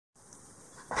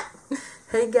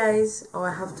Hey guys, oh,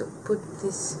 I have to put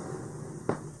this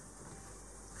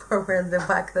forward the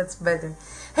back, that's better.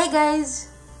 Hey guys,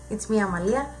 it's me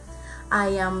Amalia. I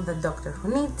am the doctor who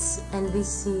knits, and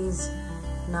this is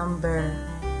number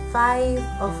 5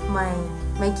 of my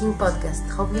making podcast.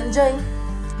 Hope you enjoy.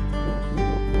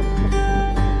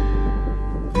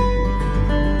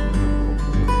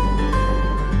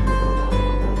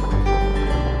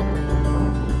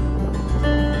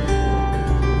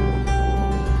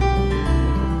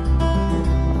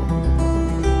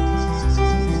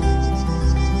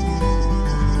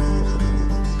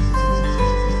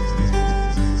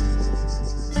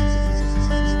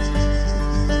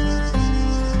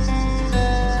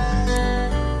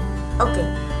 Okay,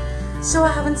 so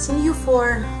I haven't seen you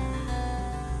for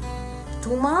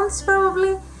 2 months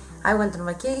probably. I went on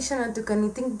vacation and took a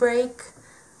knitting break,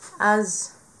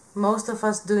 as most of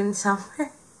us do in summer.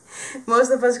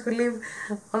 Most of us who live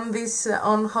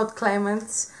on hot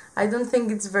climates. I don't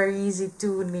think it's very easy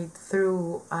to knit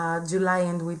through July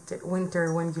and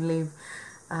winter when you live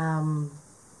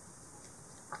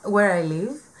where I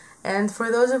live. And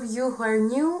for those of you who are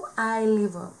new, I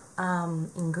live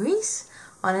in Greece,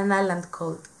 on an island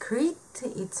called Crete.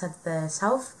 It's at the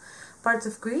south part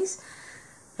of Greece,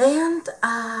 and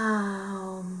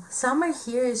summer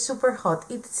here is super hot.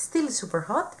 It's still super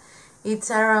hot. It's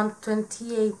around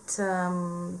 28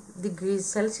 degrees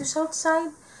Celsius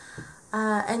outside,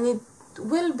 and it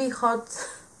will be hot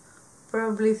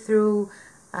probably through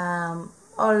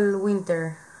all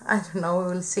winter. I don't know, we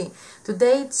will see.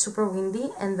 Today it's super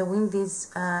windy, and the wind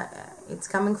is it's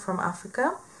coming from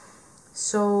Africa.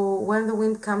 So when the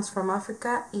wind comes from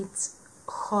Africa, it's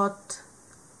hot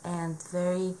and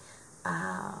very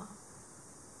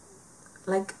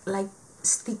like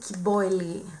sticky,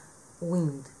 boily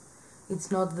wind. It's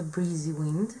not the breezy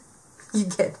wind. You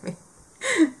get me?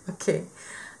 Okay.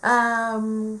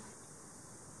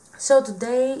 So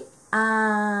today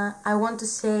I want to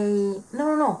say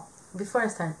no. Before I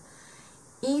start,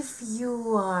 if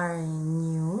you are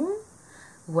new,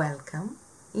 welcome.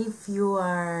 If you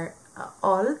are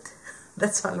old,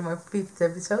 that's only my 5th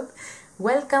episode,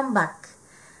 welcome back.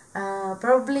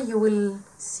 Probably you will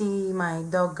see my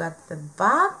dog at the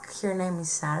back. Her name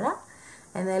is Sarah,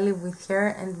 and I live with her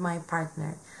and my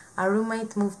partner. Our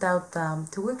roommate moved out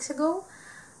 2 weeks ago,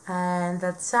 and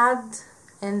that's sad.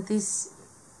 And this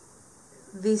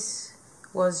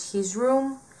was his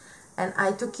room, and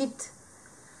I took it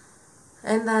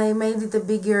and I made it a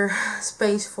bigger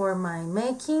space for my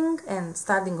making and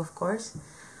studying, of course.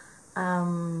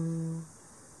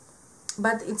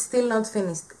 But it's still not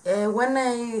finished. When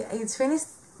it's finished,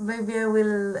 maybe I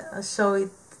will show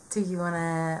it to you on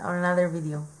another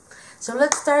video. So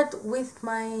let's start with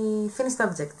my finished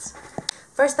objects.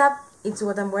 First up, it's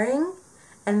what I'm wearing,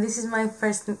 and this is my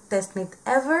first test knit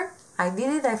ever. I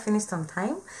did it, I finished on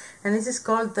time, and this is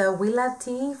called the WILLA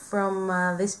tee from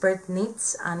This Bird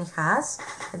Knits Annie has.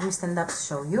 Let me stand up to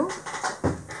show you.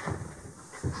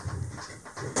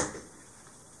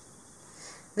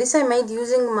 This I made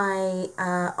using my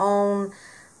own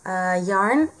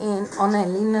yarn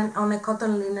on a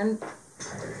cotton linen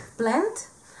blend,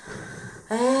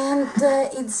 and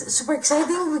it's super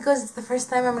exciting because it's the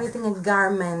first time I'm knitting a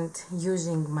garment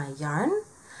using my yarn,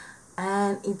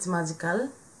 and it's magical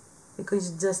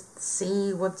because you just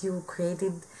see what you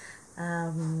created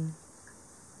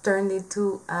turned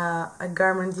into a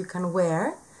garment you can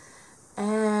wear,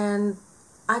 and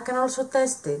I can also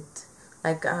test it.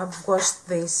 Like, I've washed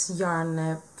this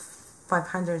yarn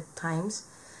 500 times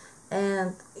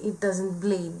and it doesn't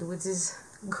bleed, which is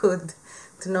good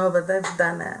to know that I've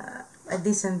done a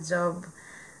decent job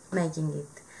making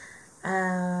it.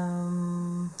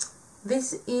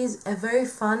 This is a very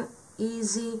fun,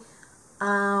 easy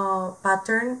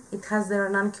pattern. It has the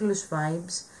ranunculus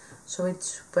vibes, so it's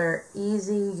super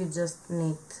easy. You just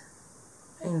knit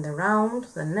in the round,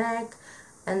 the neck,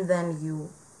 and then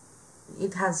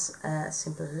it has a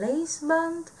simple lace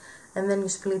band, and then you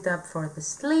split up for the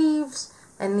sleeves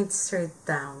and knit straight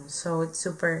down. So it's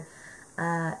super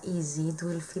easy. It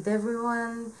will fit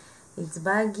everyone. It's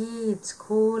baggy, it's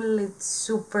cool, it's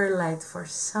super light for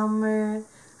summer.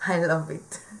 I love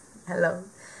it. I love it.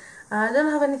 I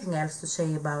don't have anything else to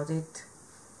say about it.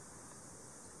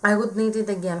 I would knit it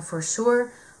again for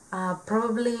sure,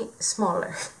 probably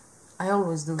smaller. I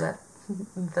always do that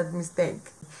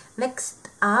mistake. Next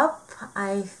up,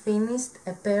 I finished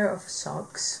a pair of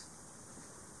socks.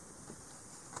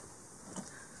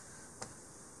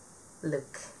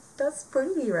 Look, that's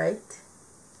pretty, right?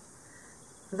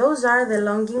 Those are the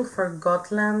Longing for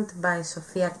GOTLAND by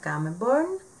SOFIA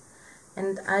KAMMEBORN,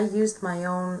 and I used my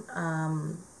own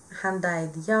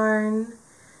hand-dyed yarn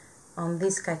on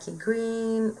this khaki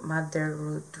green, madder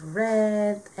root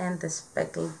red, and the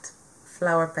speckled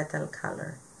flower petal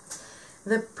color.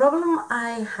 The problem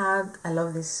I had, I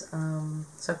love this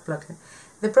sock plotter.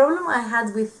 The problem I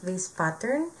had with this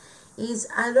pattern is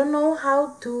I don't know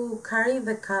how to carry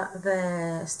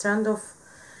the strand of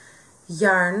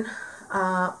yarn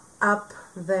up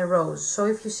the rows. So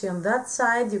if you see on that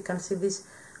side, you can see this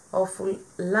awful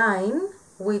line,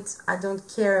 which I don't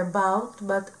care about,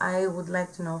 but I would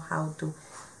like to know how to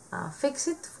fix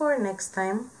it for next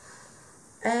time.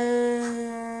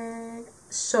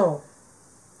 So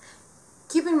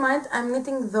keep in mind, I'm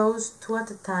knitting those 2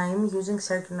 at a time using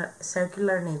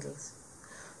circular needles.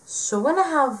 So when I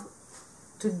have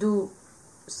to do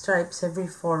stripes every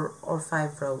 4 or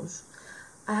 5 rows,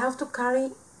 I have to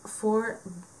carry 4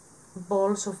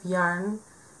 balls of yarn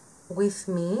with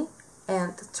me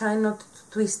and try not to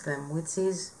twist them, which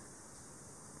is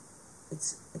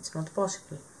it's not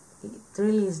possible. It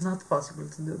really is not possible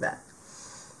to do that.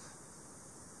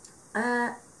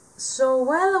 So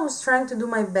while I was trying to do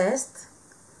my best,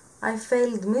 I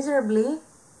failed miserably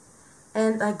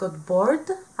and I got bored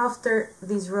after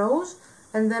these rows,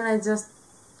 and then I just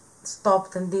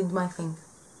stopped and did my thing.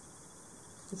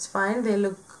 It's fine, they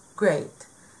look great.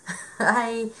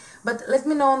 But let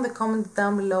me know in the comment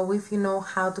down below if you know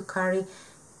how to carry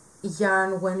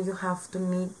yarn when you have to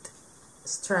knit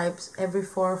stripes every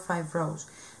 4 or 5 rows,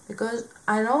 because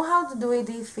I know how to do it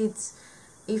if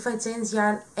I change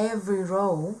yarn every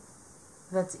row.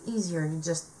 That's easier, you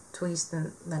just twist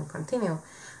and then continue.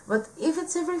 But if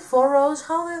it's every 4 rows,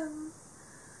 how I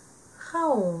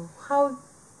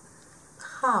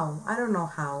don't know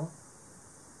how.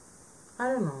 I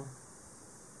don't know.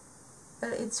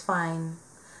 But it's fine.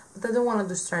 But I don't want to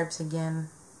do stripes again.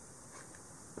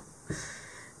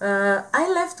 I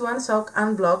left one sock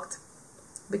unblocked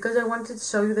because I wanted to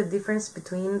show you the difference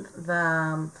between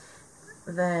the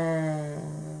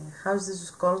how's this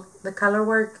called? The color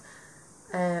work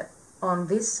on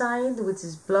this side, which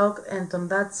is blocked, and on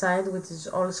that side, which is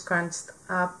all scrunched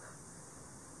up.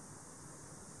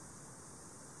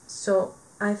 So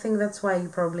I think that's why you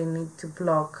probably need to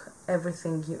block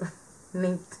everything you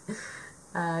knit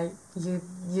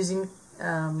using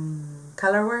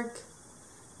color work,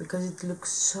 because it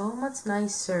looks so much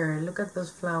nicer. Look at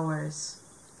those flowers.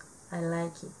 I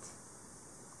like it.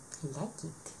 I like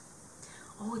it.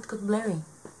 Oh, it got blurry.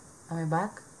 Am I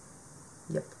back?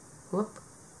 Yep. Whoop.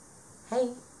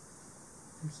 Hey,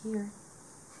 I'm here.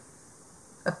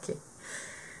 Okay.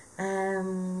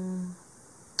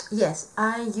 Yes,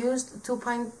 I used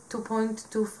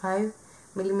 2.25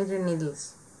 millimeter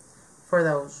needles for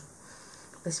those.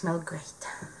 They smell great.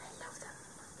 I love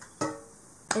them.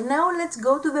 And now let's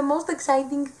go to the most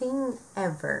exciting thing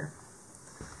ever.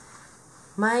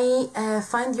 My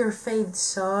Find Your Fade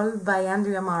shawl by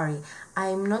Andrea MOWRY.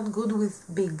 I'm not good with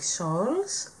big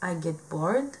shawls. I get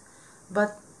bored.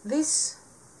 But this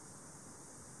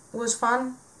was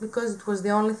fun because it was the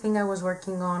only thing I was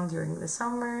working on during the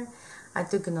summer. I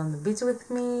took it on the beach with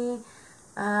me.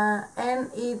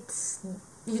 And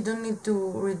you don't need to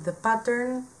read the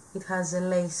pattern. It has a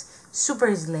lace, super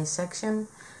easy lace section,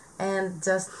 and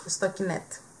just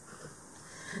stockinette.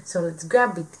 So let's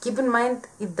grab it. Keep in mind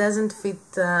it doesn't fit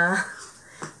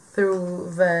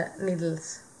through the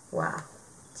needles. Wow,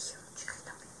 it's huge. I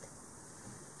love it.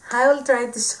 I will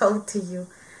try to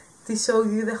show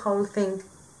you the whole thing.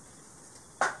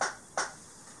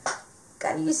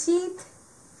 Can you see it?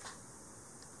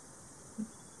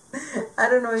 I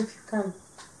don't know if you can.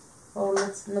 Oh,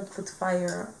 let's not put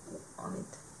fire on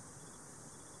it.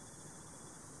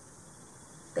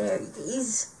 There it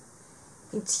is.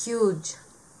 It's huge.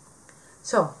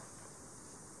 So,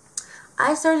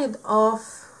 I started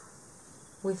off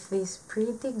with this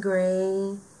pretty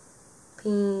gray,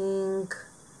 pink,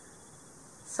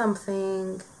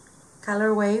 something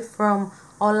colorway from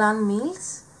OLANN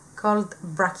Mills called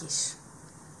Brackish.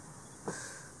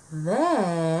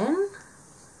 Then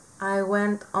I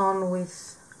went on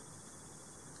with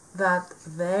that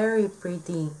very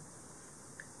pretty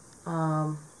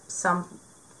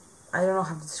I don't know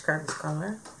how to describe this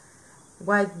color,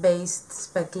 white based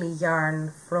speckly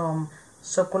yarn from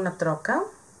TROCA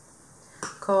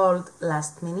called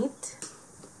Last Minute.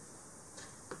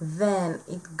 Then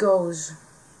it goes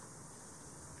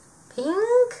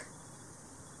pink,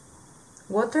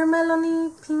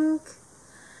 watermelony pink,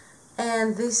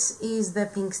 and this is the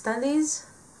Pink Studies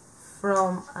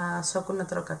from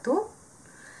TROCA too.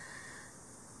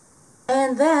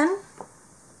 And then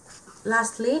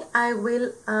lastly I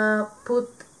will put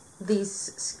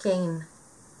this skein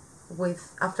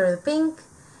with, after the pink,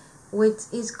 which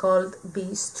is called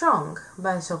Be Strong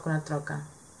by TROCA.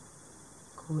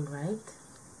 Cool, right?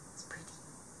 It's pretty.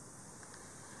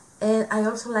 And I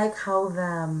also like how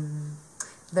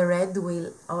the red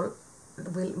will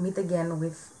meet again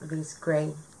with this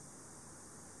gray.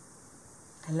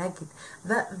 I like it.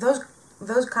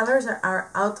 Those colors are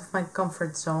out of my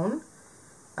comfort zone,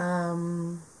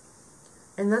 and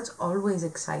that's always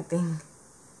exciting.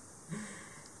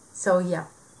 So yeah,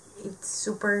 it's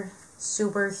super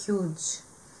huge.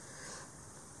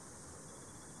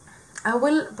 I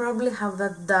will probably have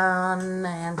that done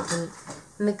until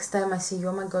next time I see you.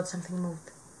 Oh my god, something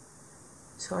moved.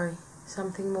 Sorry,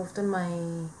 something moved on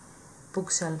my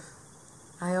bookshelf.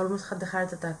 I almost had a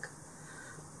heart attack.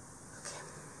 Okay,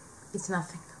 it's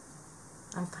nothing.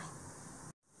 I'm fine.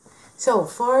 So,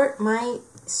 for my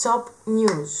shop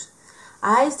news,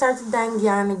 I started dyeing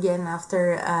yarn again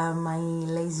after my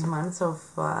lazy months of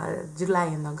July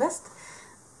and August,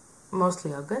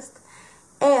 mostly August,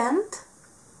 and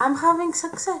I'm having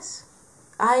success.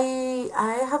 I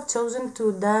have chosen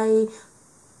to dye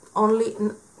only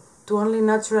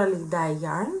naturally dye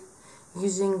yarn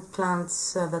using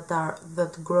plants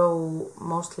that grow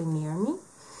mostly near me,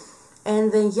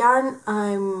 and the yarn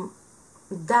I'm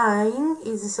dyeing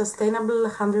is a sustainable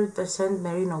 100%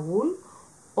 merino wool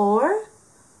or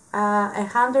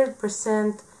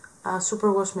 100%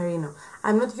 superwash merino.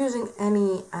 I'm not using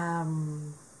any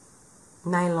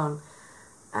nylon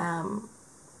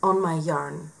on my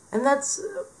yarn, and that's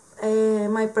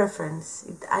my preference.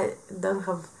 I don't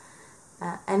have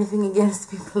anything against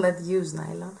people that use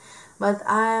nylon, but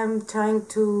I'm trying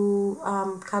to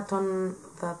cut on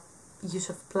the use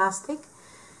of plastic.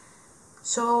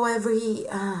 So every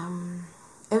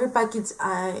package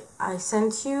I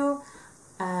sent you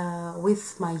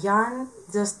with my yarn,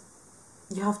 just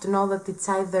you have to know that it's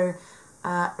either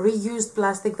reused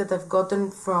plastic that I've gotten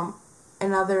from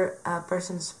another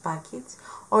person's package,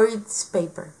 or it's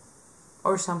paper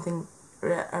or something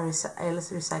else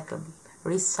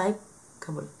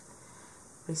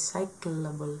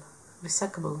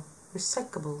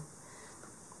recyclable,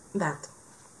 that.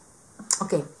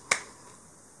 Okay,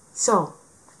 so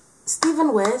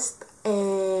Stephen West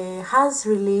has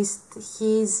released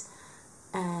his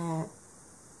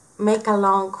make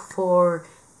along for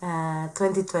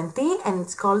 2020, and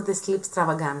it's called the Sleep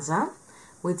Extravaganza,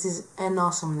 which is an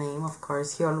awesome name. Of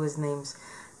course, he always names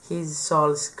his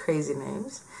soul's crazy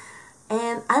names,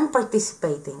 and I'm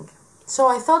participating. So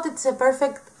I thought it's a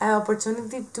perfect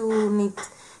opportunity to knit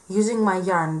using my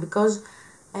yarn, because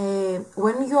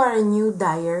when you are a new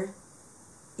dyer,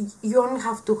 you only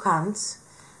have 2 hands,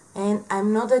 and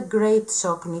I'm not a great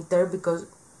sock knitter because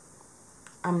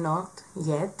I'm not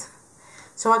yet,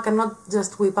 so I cannot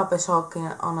just whip up a sock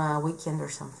on a weekend or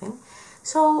something.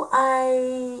 So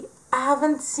I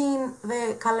haven't seen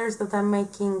the colors that I'm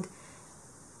making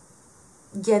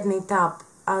get knit up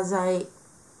as I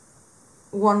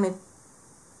wanted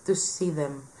to see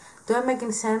them. Do I make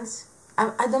any sense?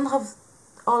 I don't have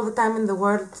all the time in the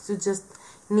world to just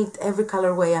knit every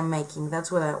colorway I'm making.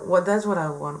 That's what I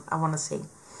want to say.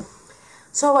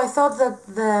 So I thought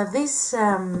that this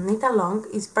knit along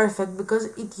is perfect because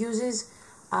it uses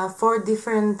 4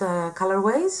 different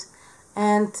colorways,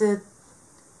 and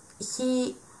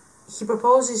he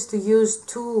proposes to use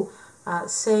 2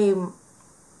 same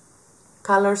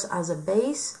colors as a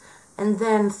base, and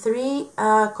then 3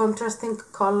 contrasting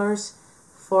colors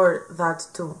for that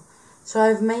too. So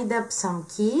I've made up some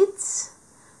kits.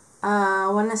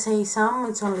 When I say some,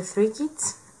 it's only 3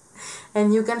 kits,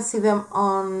 and you can see them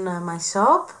on my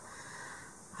shop.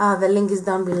 The link is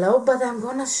down below, but I'm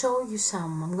gonna show you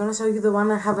some. I'm gonna show you the one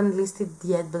I haven't listed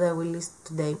yet, but I will list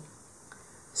today.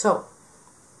 So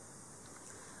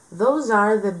those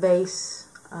are the base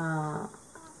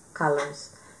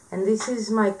colors, and this is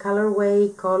my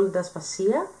colorway called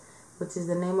Aspasia, which is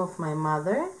the name of my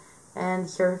mother, and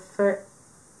her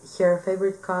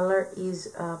favorite color is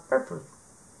purple.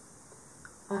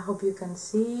 I hope you can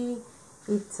see.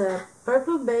 It's a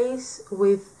purple base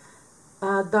with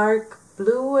dark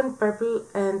blue and purple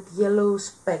and yellow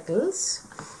speckles.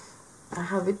 I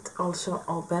have it also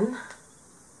open.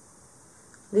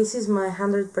 This is my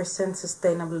 100%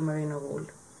 sustainable merino wool.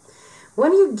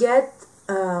 When you get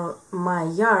my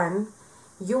yarn,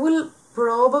 you will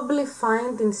probably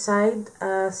find inside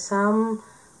some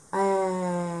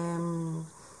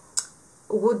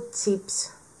wood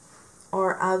chips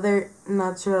or other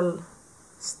natural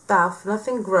stuff.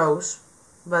 Nothing gross,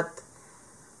 but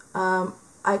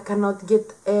I cannot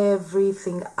get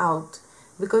everything out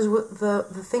because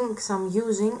the things I'm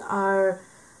using are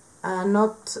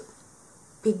not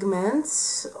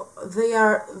pigments, they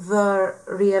are the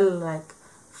real like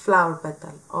flower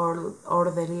petal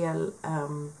or the real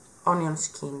onion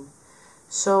skin,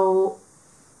 so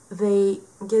they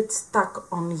get stuck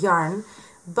on yarn,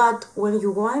 but when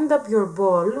you wind up your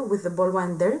ball with the ball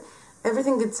winder,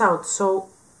 everything gets out, so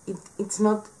it's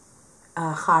not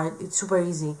hard, it's super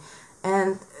easy.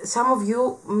 And some of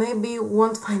you maybe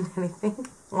won't find anything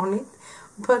on it,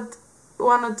 but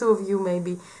one or two of you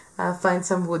maybe find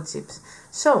some wood chips.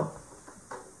 So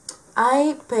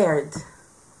I paired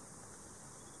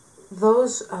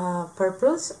those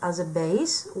purples as a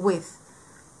base with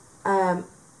a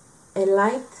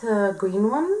light green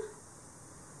one,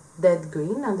 dead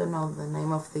green, I don't know the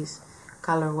name of this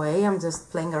colorway, I'm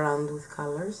just playing around with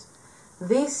colors.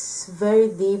 This very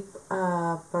deep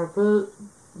purple,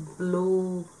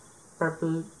 blue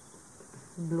purple,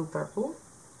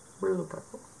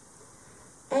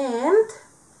 and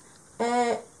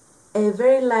a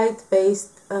very light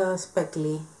based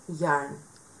speckly yarn.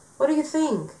 What do you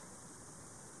think?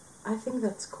 I think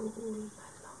that's cool. I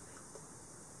love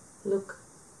it. Look,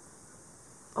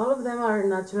 all of them are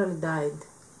naturally dyed.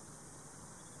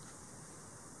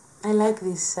 I like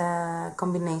this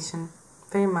combination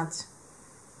very much.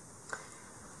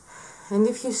 And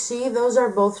if you see, those are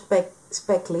both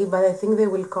speckly, but I think they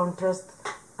will contrast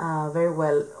very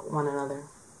well one another.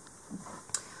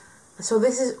 So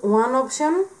this is one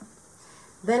option.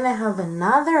 Then I have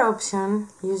another option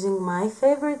using my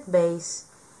favorite base,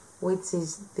 which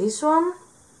is this one,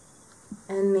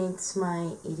 and it's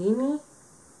my Irini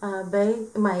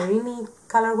my Irini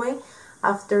colorway,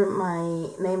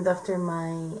 named after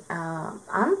my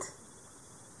aunt.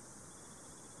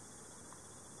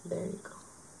 There you go.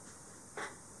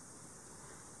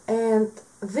 And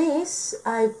this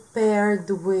I paired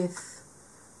with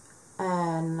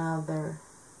another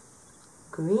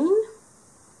green,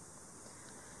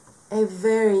 a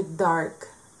very dark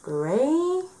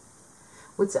gray,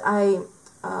 which I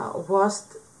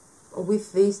washed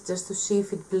with this just to see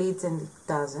if it bleeds, and it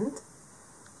doesn't.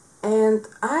 And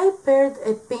I paired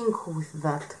a pink with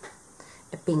that,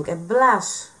 a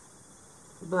blush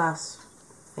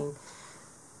thing.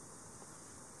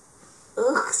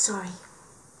 Ugh, sorry,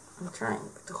 I'm trying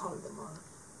to hold them all.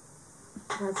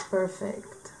 That's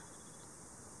perfect.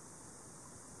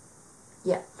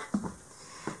 Yeah.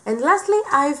 And lastly,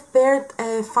 I've paired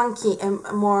a funky and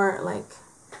more like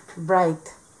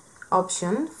bright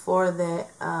option for the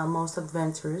most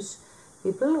adventurous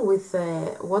people with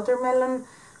a watermelon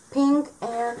pink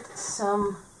and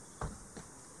some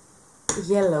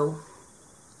yellow.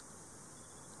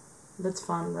 That's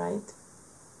fun, right?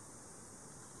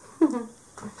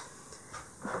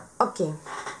 Okay,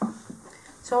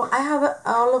 so I have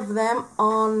all of them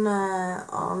on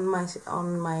my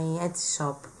Etsy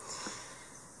shop.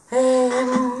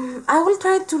 I will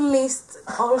try to list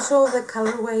also the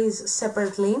colorways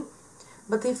separately,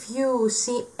 but if you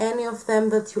see any of them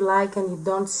that you like and you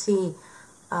don't see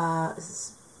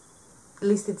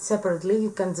listed separately,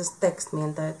 you can just text me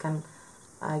and I can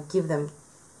give them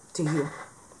to you.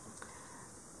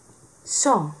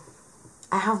 So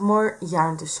I have more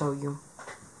yarn to show you.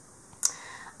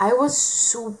 I was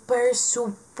super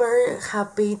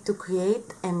happy to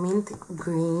create a mint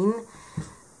green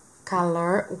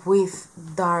color with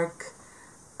dark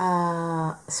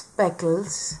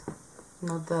speckles.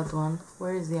 Not that one.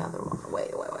 Where is the other one?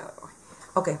 Wait.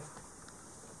 Okay.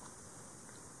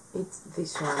 It's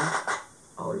this one.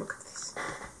 Oh, look at this.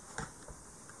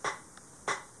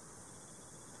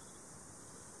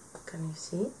 Can you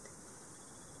see it?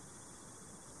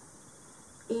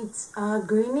 It's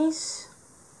greenish.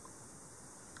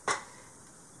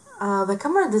 The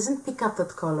camera doesn't pick up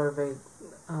that color very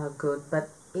good, but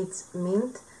it's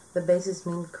mint. The base is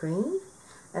mint green,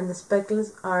 and the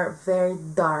speckles are very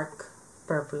dark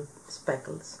purple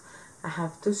speckles. I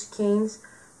have two skeins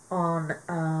on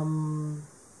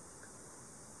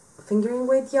fingering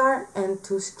weight yarn and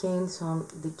two skeins on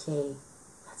decay.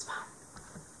 That's fun.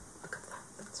 Look at that.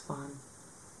 That's fun.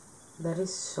 That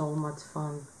is so much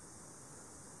fun.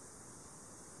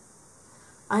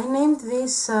 I named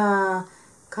this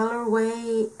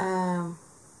colorway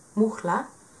muchla,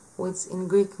 which in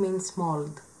Greek means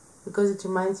mold, because it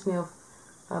reminds me of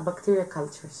bacteria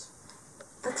cultures.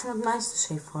 That's not nice to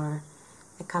say for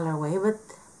a colorway, but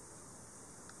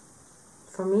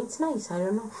for me it's nice. I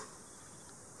don't know.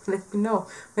 Let me know.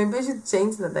 Maybe I should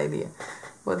change that idea.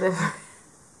 Whatever.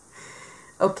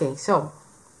 Okay, so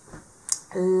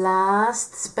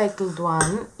last speckled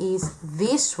one is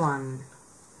this one,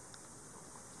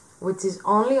 which is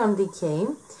only on decay.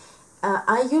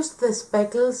 I used the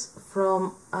speckles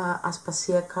from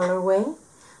Aspasia colorway,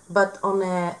 but on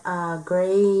a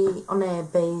grey, on a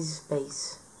beige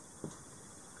base.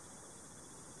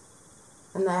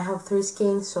 And I have 3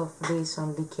 skeins of this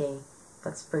on DK.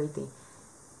 That's pretty.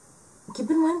 Keep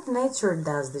in mind nature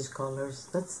does these colors.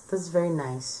 That's very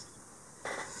nice.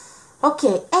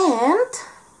 Okay, and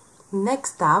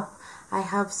next up I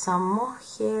have some more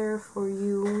hair for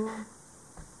you.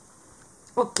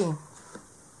 Okay,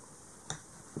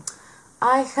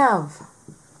 I have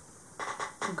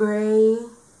gray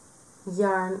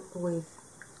yarn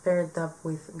paired up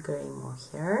with gray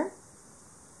mohair.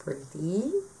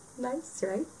 Pretty nice,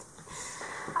 right?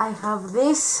 I have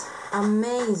this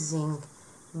amazing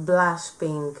blush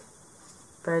pink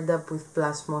paired up with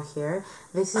blush mohair.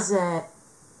 This is a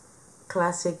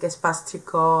classic Espace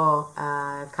Tricot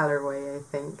colorway, I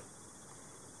think.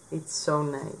 It's so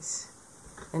nice.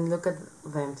 And look at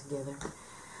them together.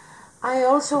 I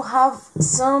also have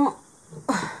some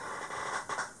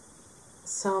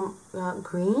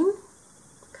green,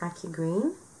 khaki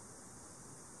green.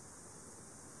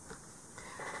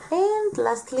 And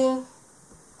lastly,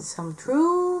 some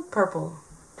true purple.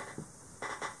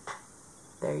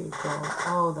 There you go.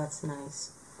 Oh, that's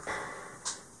nice.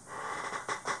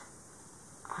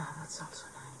 Ah, that's also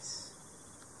nice.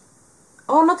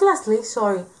 Oh, not lastly,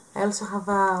 sorry. I also have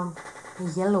a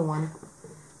yellow one.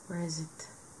 Where is it?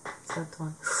 It's that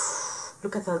one.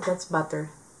 Look at that. That's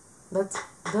butter. That's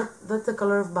the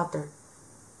color of butter.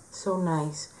 So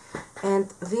nice. And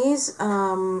these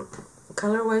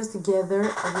colorways together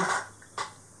with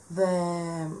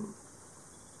the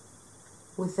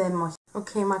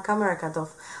okay, my camera cut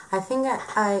off. I think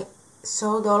I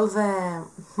showed all the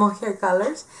mohair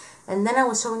colors, and then I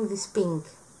was showing this pink.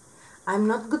 I'm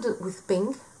not good with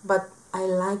pink, but I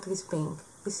like this pink.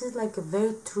 This is like a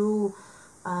very true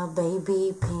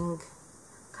baby pink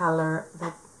color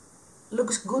that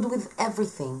looks good with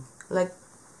everything. Like,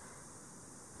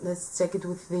 let's check it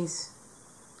with this.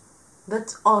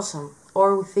 That's awesome.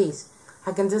 Or with this.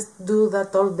 I can just do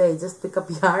that all day. Just pick up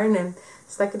yarn and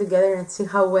stack it together and see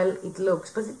how well it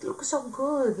looks. But it looks so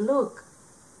good. Look.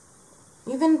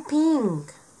 Even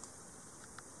pink.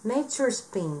 Nature's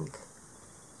pink.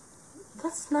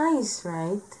 That's nice,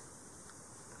 right?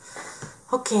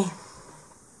 Okay.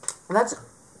 That's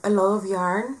a lot of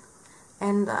yarn.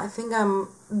 And I think I'm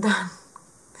done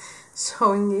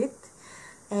showing it.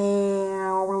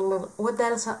 What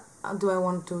else do I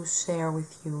want to share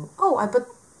with you? Oh, I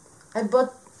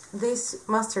bought this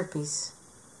masterpiece.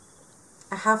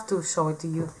 I have to show it to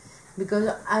you because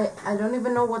I don't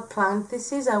even know what plant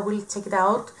this is. I will check it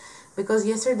out because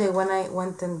yesterday when I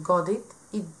went and got it,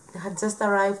 it had just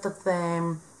arrived at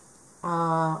the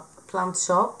plant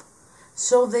shop,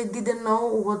 so they didn't know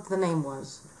what the name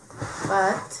was.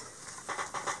 But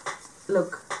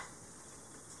look,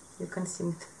 you can see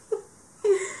it.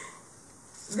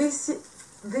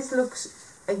 This looks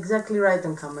exactly right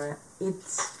on camera.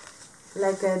 It's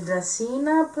like a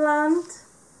Dracaena plant,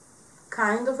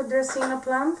 kind of a Dracaena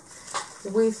plant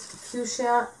with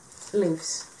fuchsia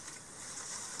leaves.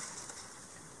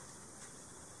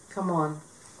 Come on,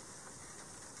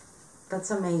 that's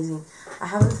amazing. I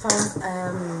haven't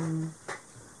found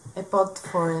a pot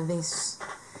for this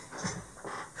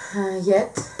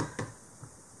yet,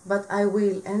 but I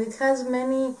will. And it has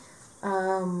many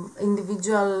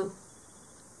individual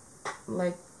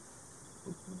like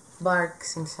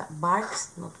barks inside.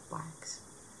 Barks, not barks.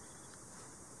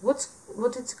 What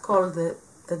it's called, the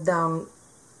down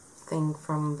thing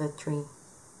from the tree?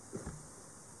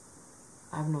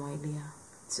 I have no idea.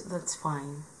 That's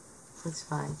fine. It's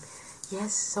fine.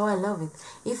 Yes, so I love it.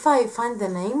 If I find the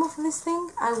name of this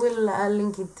thing, I will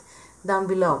link it down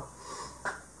below.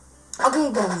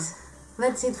 Okay guys,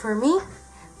 that's it for me.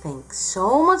 Thanks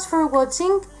so much for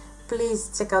watching. Please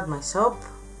check out my shop.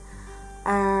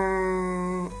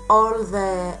 All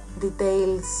the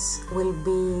details will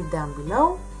be down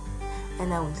below,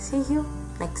 and I will see you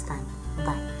next time.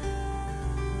 Bye.